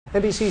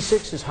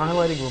NBC6 is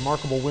highlighting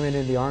remarkable women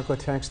in the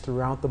architects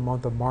throughout the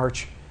month of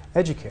March.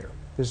 Educator,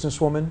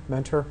 businesswoman,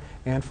 mentor,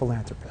 and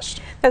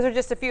philanthropist. Those are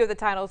just a few of the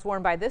titles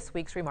worn by this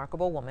week's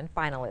Remarkable Woman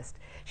finalist.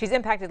 She's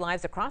impacted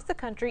lives across the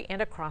country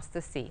and across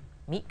the sea.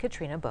 Meet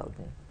Katrina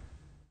Boden.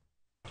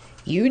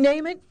 You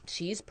name it,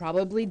 she's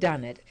probably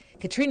done it.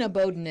 Katrina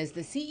Boden is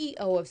the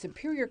CEO of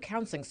Superior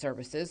Counseling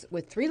Services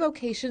with 3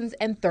 locations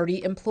and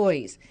 30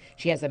 employees.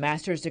 She has a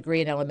master's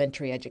degree in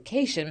elementary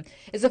education,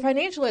 is a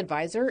financial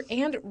advisor,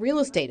 and real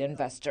estate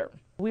investor.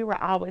 We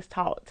were always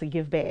taught to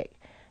give back,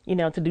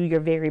 to do your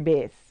very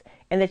best,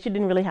 and that you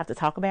didn't really have to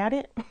talk about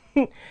it.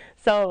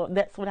 So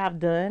that's what I've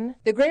done.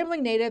 The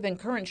Grambling native and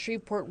current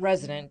Shreveport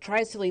resident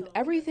tries to leave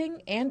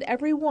everything and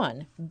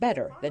everyone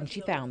better than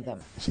she found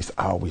them. She's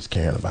always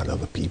caring about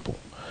other people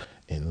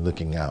and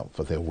looking out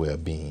for their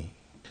well-being.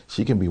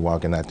 She can be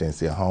walking out there and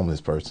see a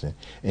homeless person,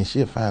 and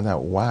she'll find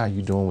out why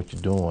you're doing what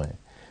you're doing,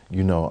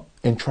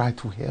 and try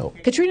to help.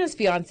 Katrina's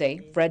fiance,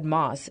 Fred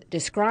Moss,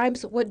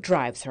 describes what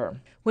drives her.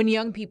 When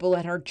young people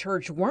at her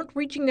church weren't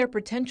reaching their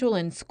potential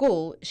in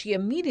school, she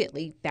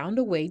immediately found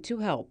a way to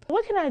help.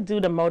 What can I do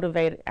to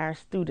motivate our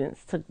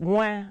students to,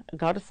 one,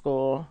 go to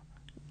school,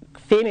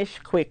 finish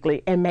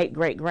quickly, and make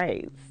great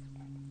grades?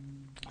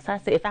 So I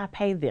said, if I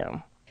pay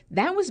them.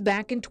 That was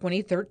back in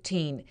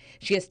 2013.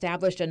 She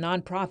established a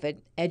nonprofit,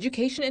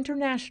 Education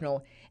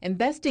International,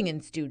 investing in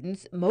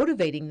students,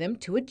 motivating them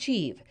to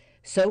achieve.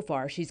 So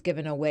far, she's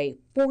given away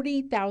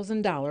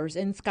 $40,000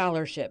 in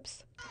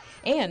scholarships.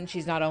 And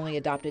she's not only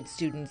adopted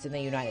students in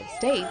the United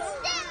States,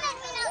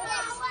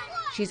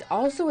 she's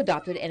also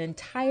adopted an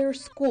entire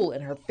school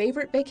in her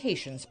favorite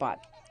vacation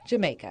spot,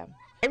 Jamaica.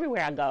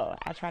 Everywhere I go,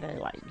 I try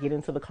to get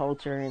into the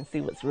culture and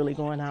see what's really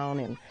going on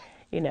and,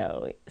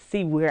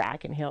 see where I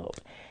can help.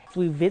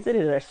 We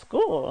visited a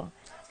school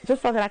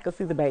just so that I could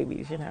see the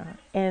babies,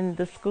 And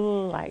the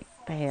school,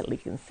 they had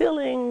leaking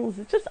ceilings,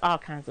 just all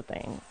kinds of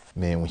things.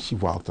 Man, when she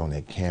walked on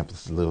that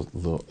campus,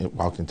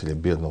 walked into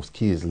that building, those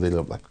kids lit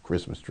up like a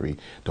Christmas tree.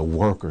 The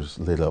workers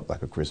lit up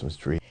like a Christmas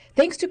tree.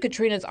 Thanks to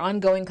Katrina's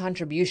ongoing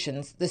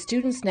contributions, the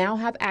students now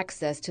have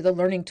access to the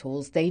learning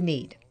tools they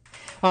need.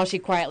 While she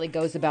quietly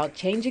goes about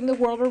changing the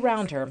world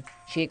around her,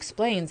 she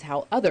explains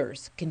how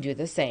others can do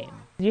the same.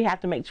 You have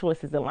to make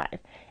choices in life,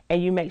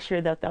 and you make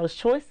sure that those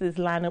choices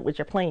line up with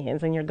your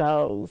plans and your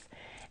goals.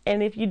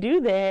 And if you do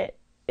that,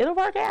 it'll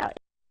work out.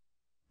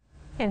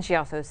 And she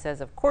also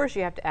says, of course,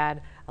 you have to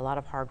add a lot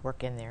of hard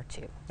work in there,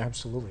 too.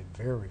 Absolutely.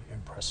 Very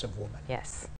impressive woman. Yes.